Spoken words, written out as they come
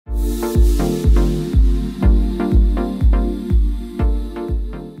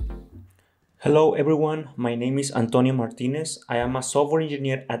Hello everyone, my name is Antonio Martinez. I am a software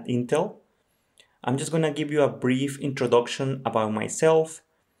engineer at Intel. I'm just going to give you a brief introduction about myself.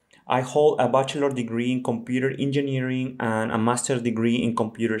 I hold a bachelor degree in computer engineering and a master's degree in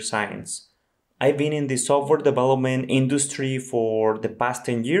computer science. I've been in the software development industry for the past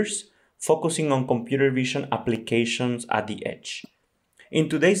 10 years, focusing on computer vision applications at the edge. In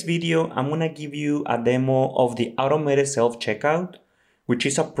today's video, I'm going to give you a demo of the automated self-checkout, which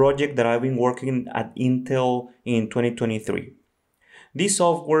is a project that I've been working at Intel in 2023. This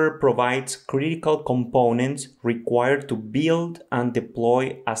software provides critical components required to build and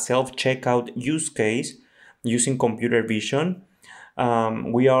deploy a self-checkout use case using computer vision.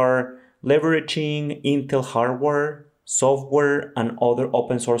 We are leveraging Intel hardware, software, and other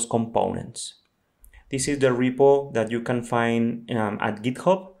open source components. This is the repo that you can find at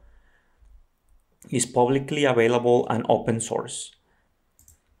GitHub. It's publicly available and open source.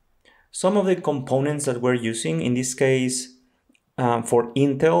 Some of the components that we're using, in this case, for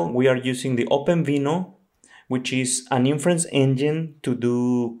Intel, we are using the OpenVINO, which is an inference engine to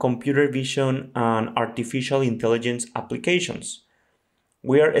do computer vision and artificial intelligence applications.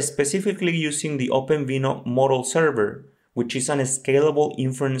 We are specifically using the OpenVINO model server, which is an scalable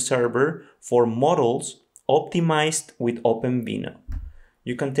inference server for models optimized with OpenVINO.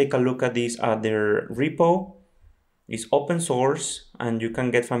 You can take a look at this at their repo. It's open source and you can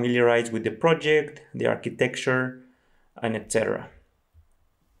get familiarized with the project, the architecture, and etc.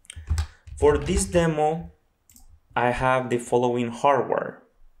 For this demo, I have the following hardware.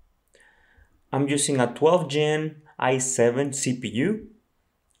 I'm using a 12th gen i7 CPU.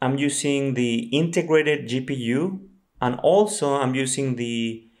 I'm using the integrated GPU, and also I'm using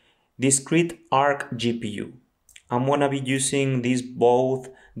the discrete arc GPU. I'm gonna be using these both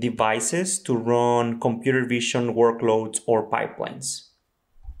devices to run computer vision workloads or pipelines.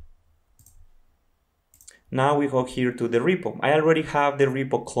 Now we go here to the repo. I already have the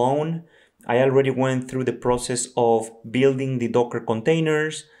repo clone. I already went through the process of building the Docker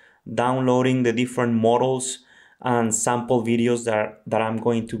containers, downloading the different models and sample videos that I'm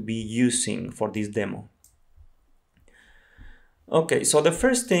going to be using for this demo. Okay, so the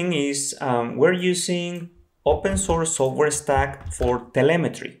first thing is we're using open source software stack for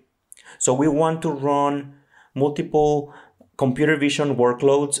telemetry. So we want to run multiple computer vision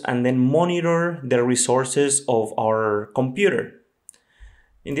workloads and then monitor the resources of our computer.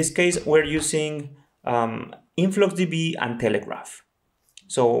 In this case, we're using InfluxDB and Telegraph.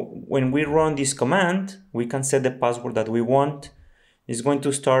 So when we run this command, we can set the password that we want. It's going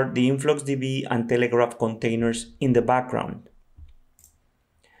to start the InfluxDB and Telegraph containers in the background.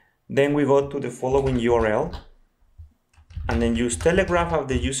 Then we go to the following URL and then use Telegraph as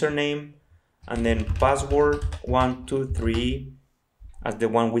the username and then password 123 as the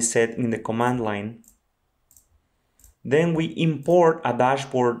one we set in the command line. Then we import a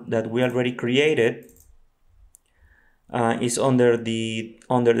dashboard that we already created. It's under the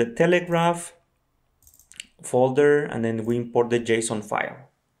Telegraph folder, and then we import the JSON file.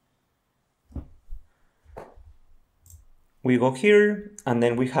 We go here and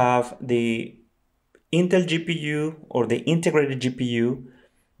then we have the Intel GPU or the integrated GPU,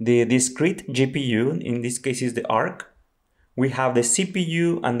 the discrete GPU, in this case is the ARC. We have the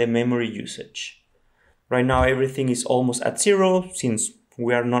CPU and the memory usage. Right now everything is almost at zero since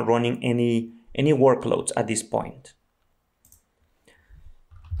we are not running any workloads at this point.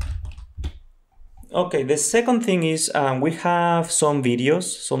 Okay, the second thing is we have some videos,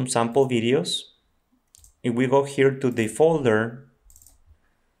 some sample videos. If we go here to the folder,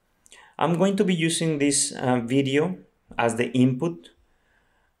 I'm going to be using this video as the input,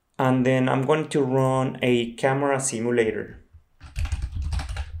 and then I'm going to run a camera simulator.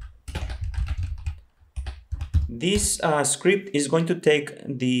 This script is going to take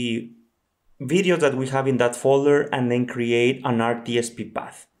the videos that we have in that folder and then create an RTSP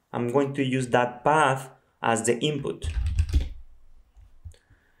path. I'm going to use that path as the input.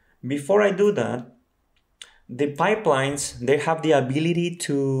 Before I do that, the pipelines, they have the ability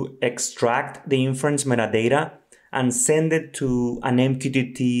to extract the inference metadata and send it to an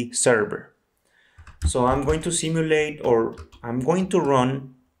MQTT server. So I'm going to simulate, or I'm going to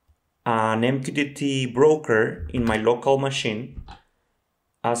run an MQTT broker in my local machine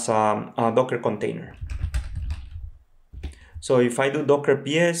as a Docker container. So if I do Docker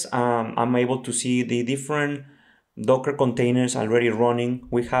PS, I'm able to see the different Docker containers already running.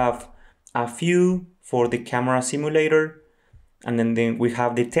 We have a few for the camera simulator, and then we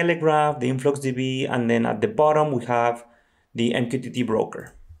have the Telegraph, the InfluxDB, and then at the bottom we have the MQTT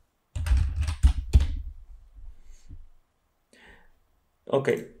broker.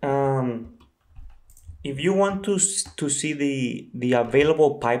 Okay, If you want to see the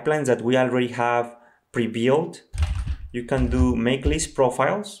available pipelines that we already have pre-built, you can do make list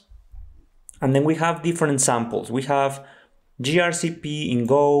profiles. And then we have different samples. We have gRCP in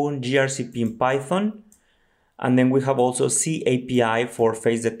Go, gRCP in Python, and then we have also C API for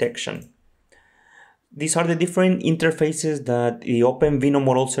face detection. These are the different interfaces that the OpenVINO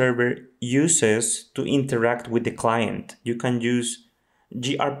model server uses to interact with the client. You can use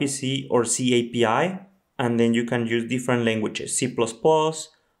gRPC or C API, and then you can use different languages, C++,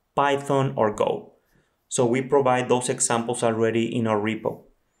 Python, or Go. So we provide those examples already in our repo.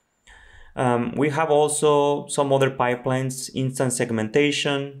 We have also some other pipelines: instance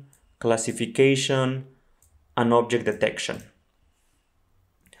segmentation, classification, and object detection.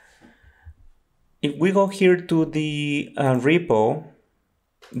 If we go here to the repo,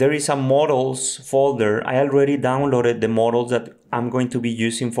 there is a models folder. I already downloaded the models that I'm going to be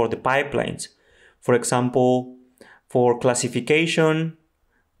using for the pipelines. For example, for classification,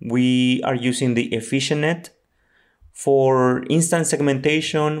 we are using the EfficientNet. For instance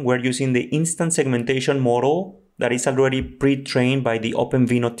segmentation, we're using the instance segmentation model that is already pre-trained by the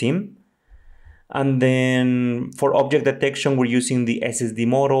OpenVINO team. And then for object detection, we're using the SSD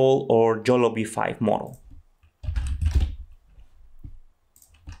model or YOLO v5 model.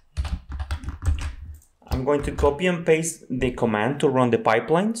 I'm going to copy and paste the command to run the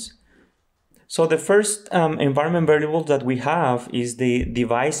pipelines. So the first environment variable that we have is the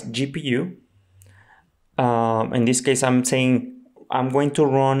device GPU. In this case, I'm saying I'm going to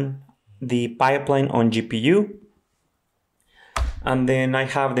run the pipeline on GPU. And then I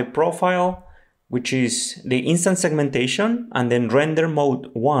have the profile, which is the instance segmentation, and then render mode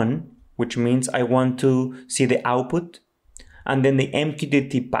 1, which means I want to see the output, and then the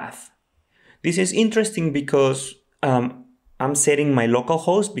MQTT path. This is interesting because I'm setting my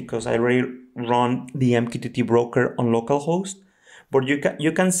localhost because I already run the MQTT broker on localhost, but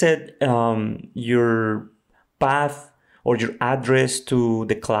you can set your path or your address to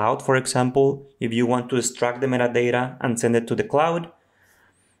the cloud, for example, if you want to extract the metadata and send it to the cloud.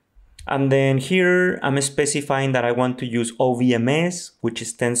 And then here I'm specifying that I want to use OVMS, which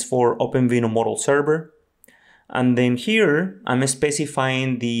stands for OpenVINO Model Server. And then here I'm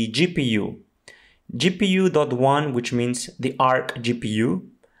specifying the GPU. GPU.1, which means the ARC GPU,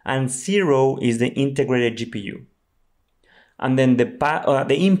 and 0 is the integrated GPU. And then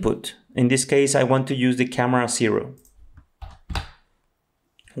the input, in this case, I want to use the camera 0.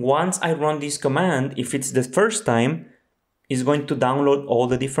 Once I run this command, if it's the first time, it's going to download all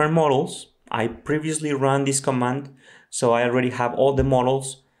the different models. I previously ran this command, so I already have all the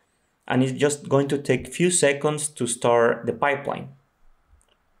models, and it's just going to take a few seconds to start the pipeline.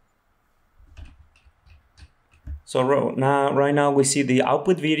 So right now we see the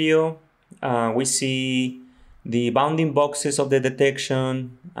output video, we see the bounding boxes of the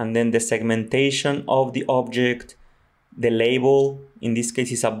detection, and then the segmentation of the object, the label, in this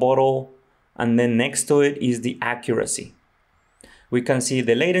case is a bottle, and then next to it is the accuracy. We can see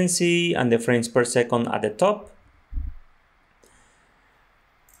the latency and the frames per second at the top.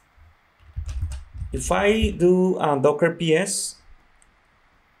 If I do Docker PS,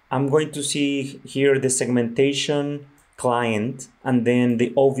 I'm going to see here the segmentation client and then the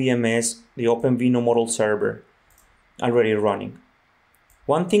OVMS, the OpenVINO model server, already running.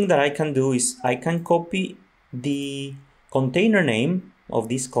 One thing that I can do is I can copy the container name of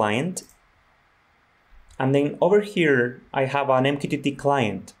this client, and then over here I have an MQTT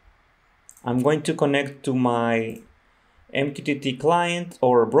client. I'm going to connect to my MQTT client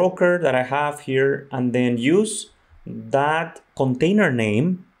or broker that I have here, and then use that container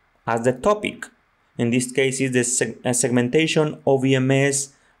name as the topic. In this case is the segmentation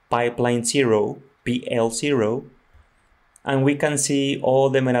OVMS pipeline 0, PL0, and we can see all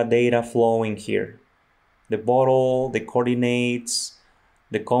the metadata flowing here. The bottle, the coordinates,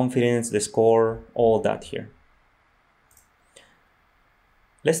 the confidence, the score, all that here.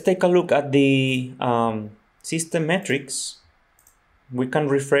 Let's take a look at the system metrics. We can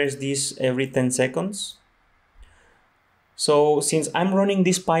refresh this every 10 seconds. So since I'm running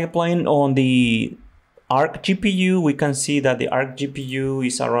this pipeline on the ARC GPU, we can see that the ARC GPU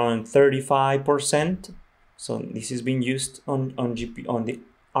is around 35%. So this is being used on the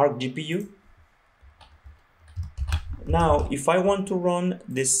ARC GPU. Now, if I want to run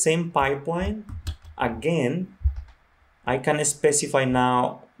the same pipeline again, I can specify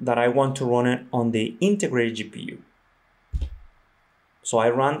now that I want to run it on the integrated GPU. So I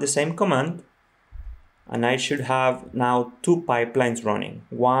run the same command, and I should have now two pipelines running,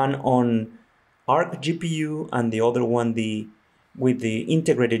 one on ARC GPU and the other one with the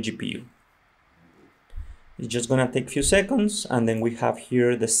integrated GPU. It's just gonna take a few seconds, and then we have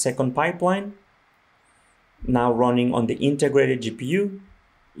here the second pipeline now running on the integrated GPU.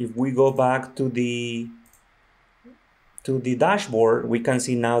 If we go back to the dashboard, we can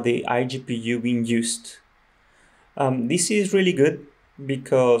see now the iGPU being used. This is really good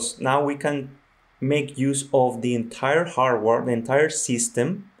because now we can make use of the entire hardware, the entire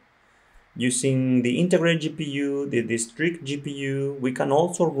system, using the integrated GPU, the discrete GPU. We can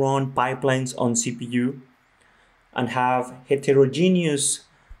also run pipelines on CPU and have heterogeneous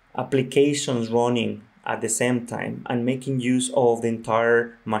applications running at the same time and making use of the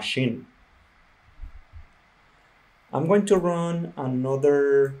entire machine. I'm going to run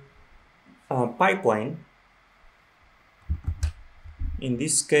another pipeline. In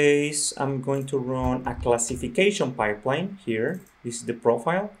this case, I'm going to run a classification pipeline here. This is the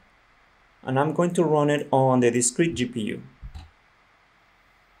profile. And I'm going to run it on the discrete GPU.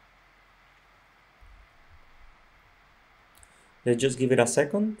 Let's just give it a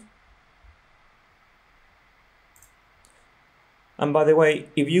second. And by the way,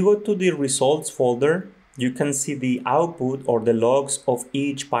 if you go to the results folder, you can see the output or the logs of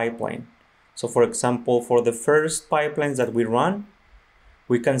each pipeline. So for example, for the first pipelines that we run,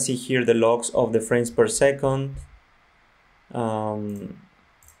 we can see here the logs of the frames per second, the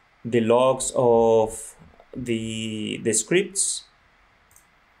logs of the scripts.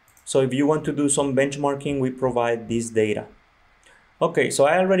 So if you want to do some benchmarking, we provide this data. Okay, so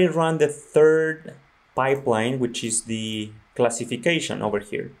I already ran the third pipeline, which is the classification over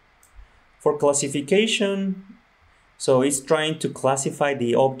here. For classification, so it's trying to classify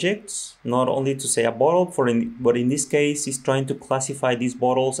the objects, not only to say a bottle, but in this case, it's trying to classify these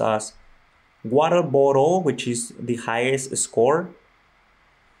bottles as water bottle, which is the highest score.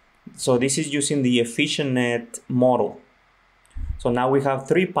 So this is using the EfficientNet model. So now we have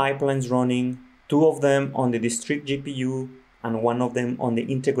 3 pipelines running, 2 of them on the discrete GPU and 1 of them on the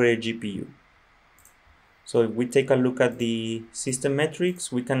integrated GPU. So if we take a look at the system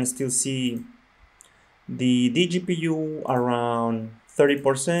metrics, we can still see the DGPU around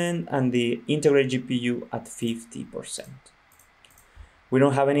 30% and the integrated GPU at 50%. We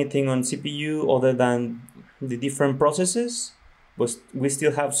don't have anything on CPU other than the different processes, but we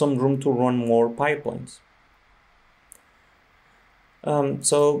still have some room to run more pipelines.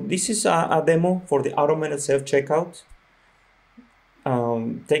 So this is a demo for the automated self-checkout.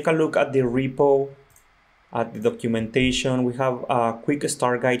 Take a look at the repo, at the documentation. We have a quick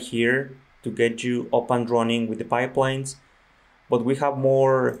start guide here to get you up and running with the pipelines, but we have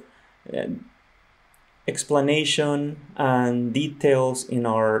more explanation and details in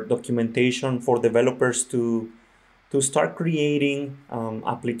our documentation for developers to start creating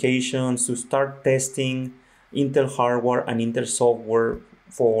applications, to start testing Intel hardware and Intel software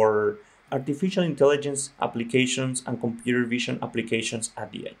for artificial intelligence applications and computer vision applications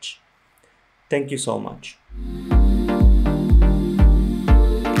at the edge. Thank you so much.